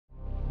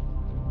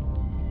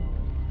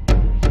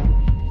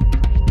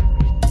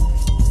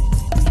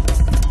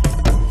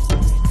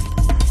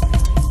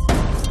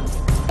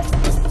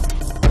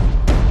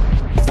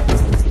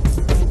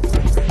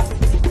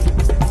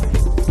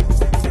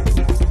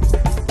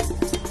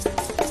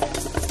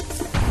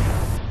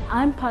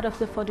I'm part of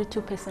the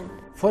 42%.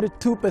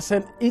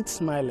 42%,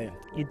 it's my land.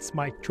 It's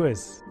my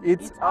choice.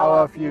 It's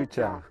our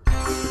future.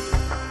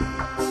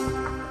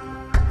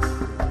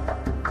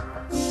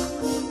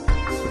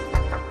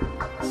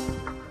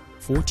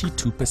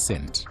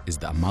 "42% is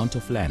the amount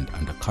of land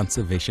under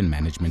conservation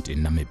management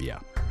in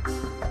Namibia.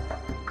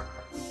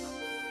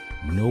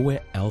 Nowhere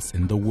else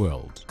in the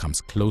world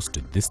comes close to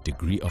this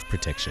degree of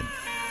protection.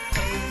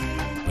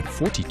 But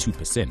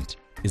 42%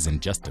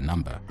 isn't just a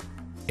number.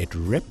 It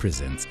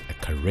represents a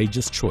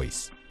courageous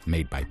choice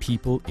made by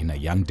people in a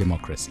young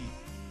democracy.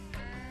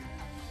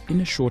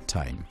 In a short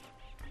time,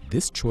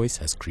 this choice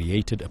has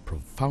created a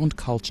profound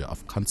culture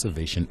of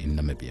conservation in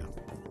Namibia.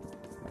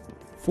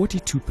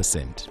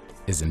 42%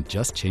 isn't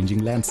just changing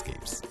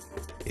landscapes,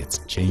 it's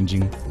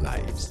changing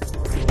lives.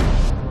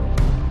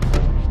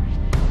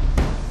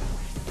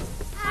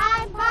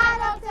 I'm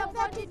part of the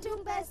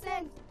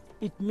 42%.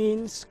 It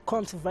means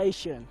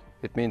conservation.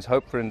 It means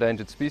hope for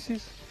endangered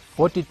species.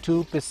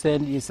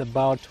 42% is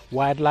about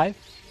wildlife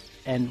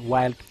and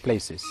wild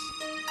places.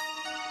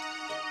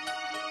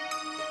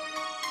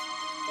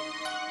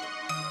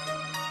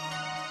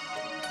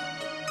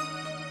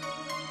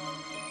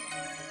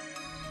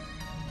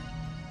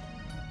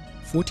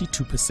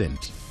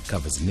 "42%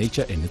 covers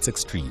nature in its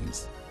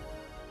extremes.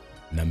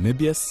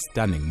 Namibia's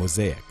stunning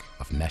mosaic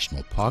of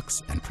national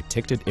parks and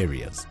protected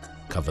areas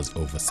covers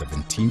over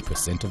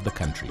 17% of the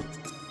country.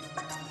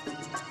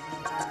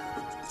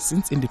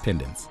 Since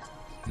independence,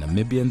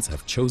 Namibians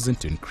have chosen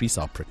to increase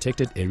our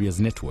protected areas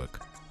network,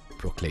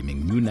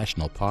 proclaiming new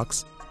national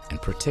parks and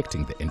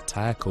protecting the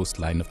entire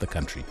coastline of the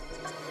country.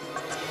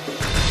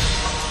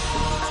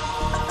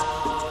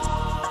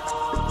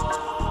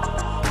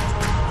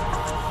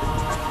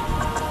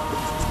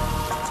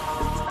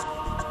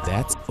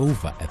 That's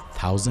over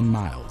 1,000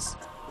 miles,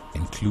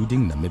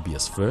 including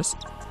Namibia's first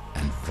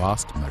and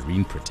vast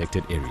marine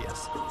protected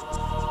areas.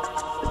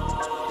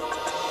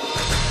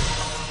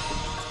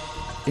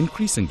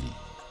 Increasingly,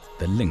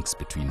 the links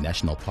between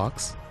national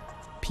parks,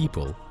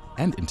 people,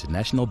 and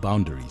international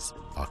boundaries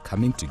are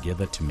coming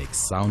together to make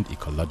sound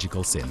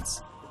ecological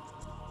sense.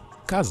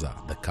 Kaza,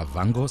 the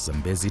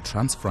Kavango-Zambezi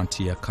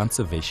Transfrontier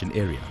Conservation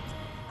Area,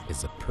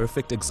 is a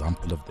perfect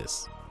example of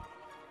this.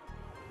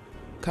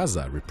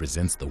 Kaza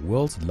represents the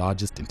world's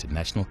largest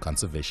international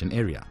conservation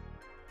area,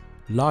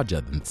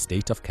 larger than the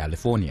state of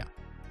California.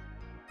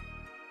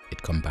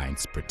 It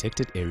combines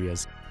protected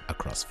areas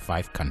across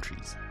 5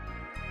 countries.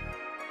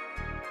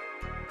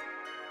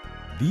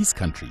 These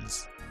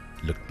countries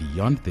look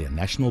beyond their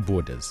national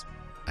borders,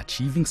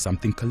 achieving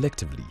something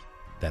collectively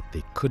that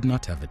they could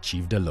not have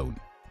achieved alone,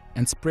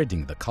 and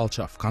spreading the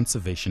culture of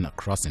conservation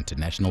across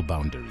international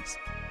boundaries.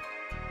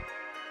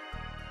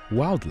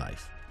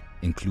 Wildlife,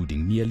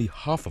 including nearly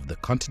half of the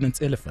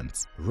continent's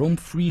elephants, roam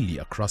freely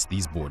across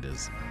these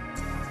borders.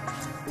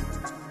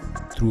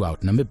 Throughout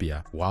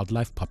Namibia,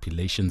 wildlife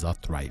populations are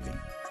thriving.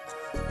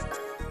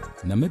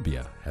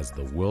 Namibia has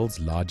the world's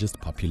largest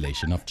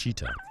population of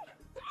cheetah.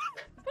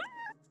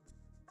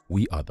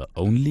 We are the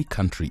only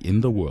country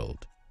in the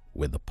world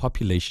where the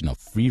population of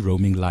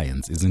free-roaming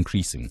lions is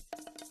increasing,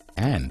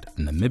 and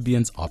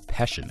Namibians are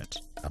passionate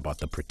about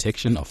the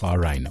protection of our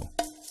rhino.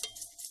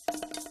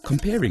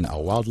 Comparing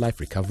our wildlife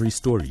recovery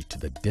story to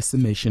the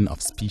decimation of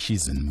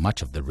species in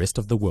much of the rest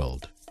of the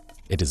world,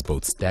 it is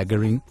both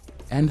staggering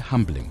and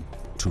humbling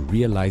to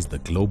realize the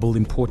global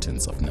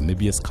importance of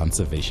Namibia's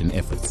conservation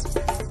efforts.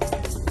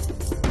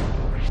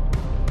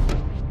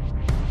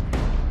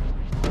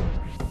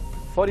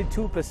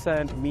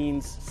 "42%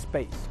 means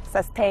space.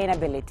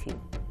 Sustainability.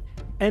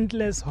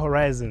 Endless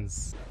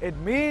horizons. It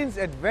means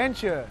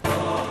adventure.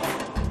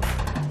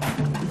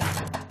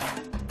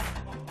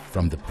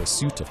 From the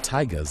pursuit of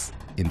tigers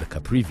in the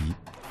Caprivi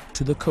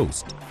to the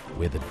coast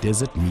where the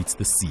desert meets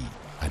the sea,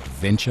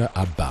 adventure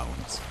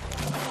abounds.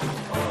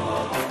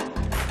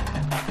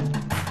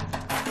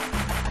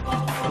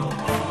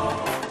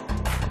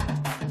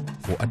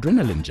 For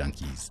adrenaline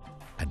junkies,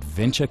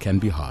 adventure can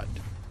be hard,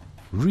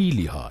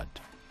 really hard,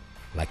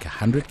 like a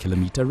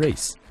 100-kilometer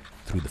race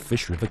through the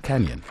Fish River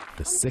Canyon,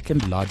 the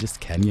second largest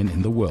canyon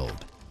in the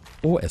world,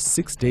 or a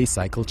 6-day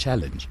cycle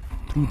challenge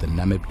through the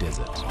Namib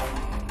Desert.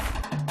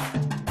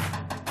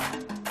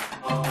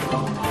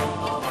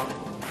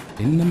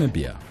 In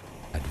Namibia,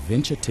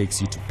 adventure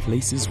takes you to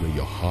places where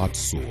your heart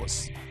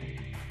soars,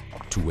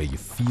 to where you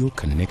feel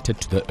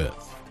connected to the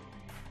earth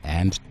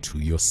and to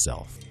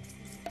yourself.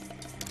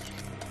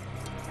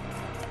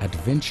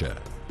 Adventure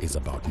is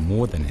about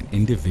more than an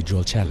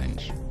individual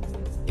challenge.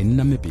 In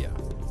Namibia,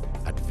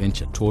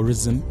 adventure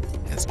tourism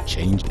has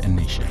changed a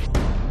nation.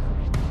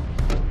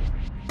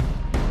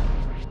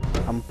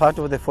 I'm part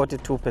of the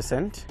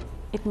 42%.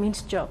 It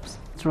means jobs.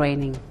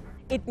 Training.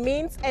 It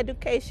means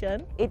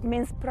education. It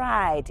means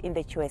pride in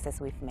the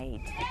choices we've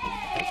made.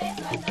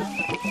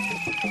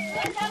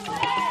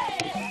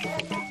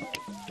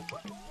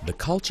 The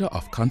culture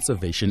of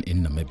conservation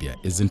in Namibia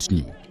isn't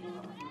new.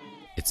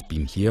 It's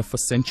been here for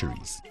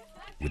centuries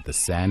with the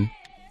San,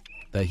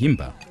 the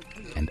Himba,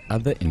 and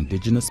other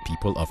indigenous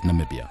people of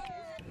Namibia.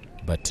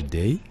 But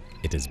today,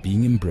 it is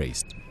being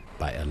embraced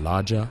by a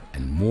larger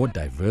and more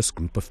diverse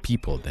group of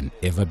people than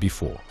ever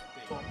before.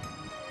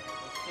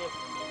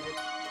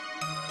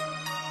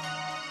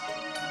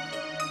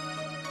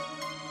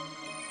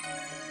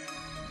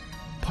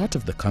 Part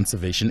of the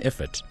conservation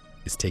effort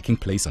is taking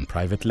place on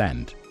private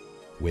land,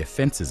 where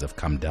fences have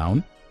come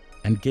down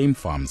and game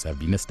farms have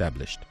been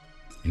established,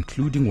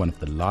 including one of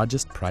the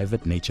largest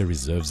private nature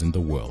reserves in the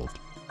world.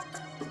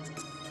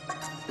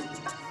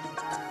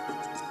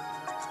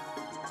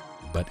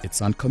 But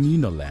it's on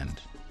communal land,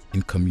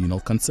 in communal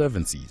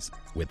conservancies,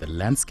 where the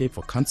landscape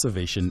for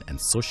conservation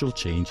and social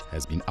change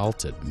has been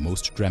altered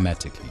most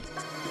dramatically.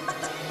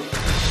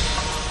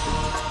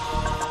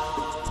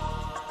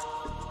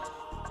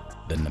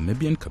 The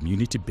Namibian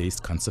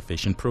community-based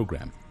conservation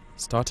program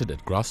started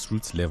at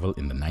grassroots level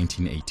in the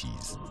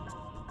 1980s.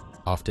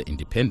 After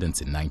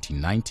independence in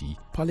 1990,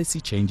 policy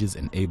changes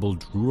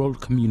enabled rural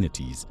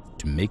communities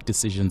to make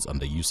decisions on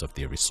the use of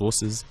their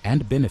resources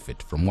and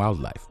benefit from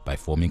wildlife by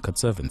forming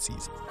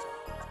conservancies.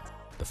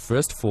 The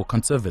first 4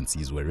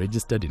 conservancies were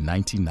registered in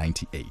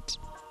 1998.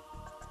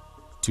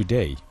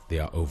 Today,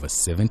 there are over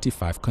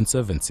 75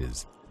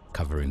 conservancies,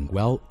 covering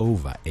well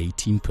over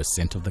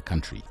 18% of the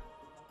country.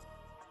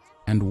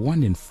 And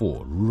 1 in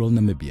 4 rural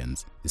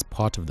Namibians is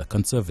part of the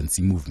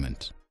conservancy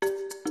movement.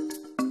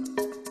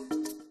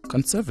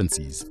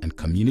 Conservancies and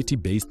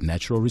community-based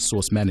natural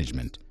resource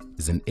management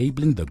is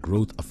enabling the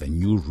growth of a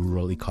new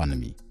rural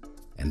economy,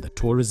 and the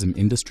tourism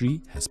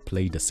industry has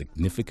played a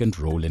significant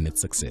role in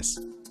its success.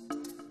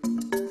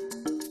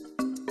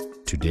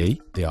 Today,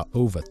 there are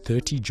over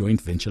 30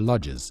 joint venture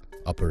lodges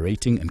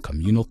operating in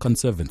communal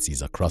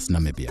conservancies across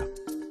Namibia.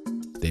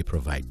 They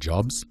provide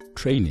jobs,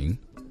 training,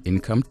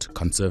 income to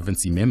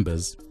conservancy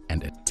members,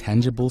 and a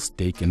tangible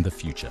stake in the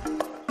future.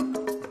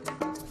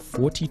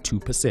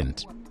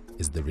 42%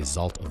 is the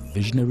result of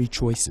visionary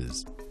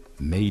choices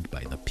made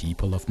by the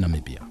people of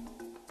Namibia.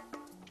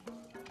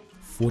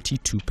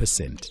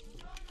 42%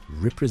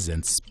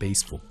 represents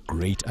space for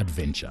great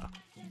adventure,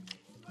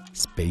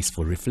 space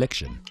for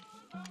reflection,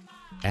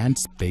 and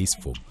space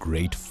for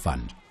great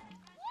fun.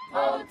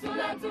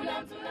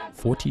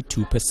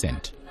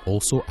 42%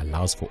 also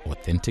allows for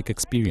authentic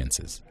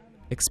experiences,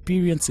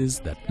 experiences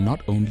that not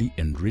only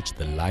enrich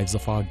the lives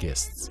of our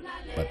guests,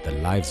 but the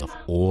lives of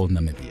all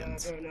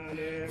Namibians.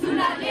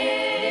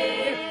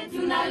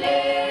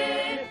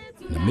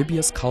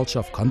 Namibia's culture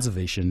of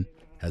conservation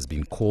has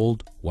been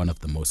called one of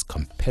the most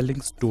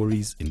compelling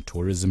stories in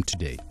tourism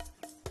today.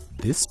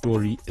 This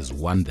story is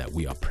one that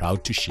we are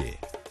proud to share.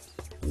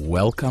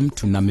 Welcome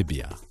to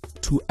Namibia,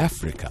 to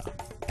Africa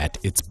at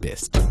its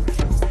best.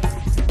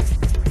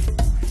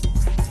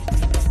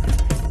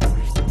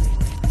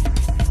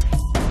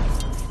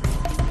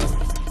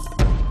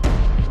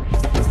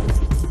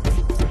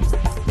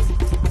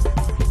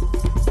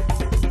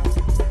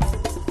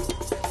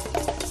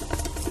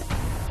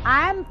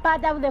 I'm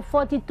part of the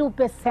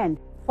 42%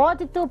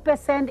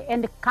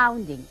 and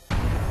counting.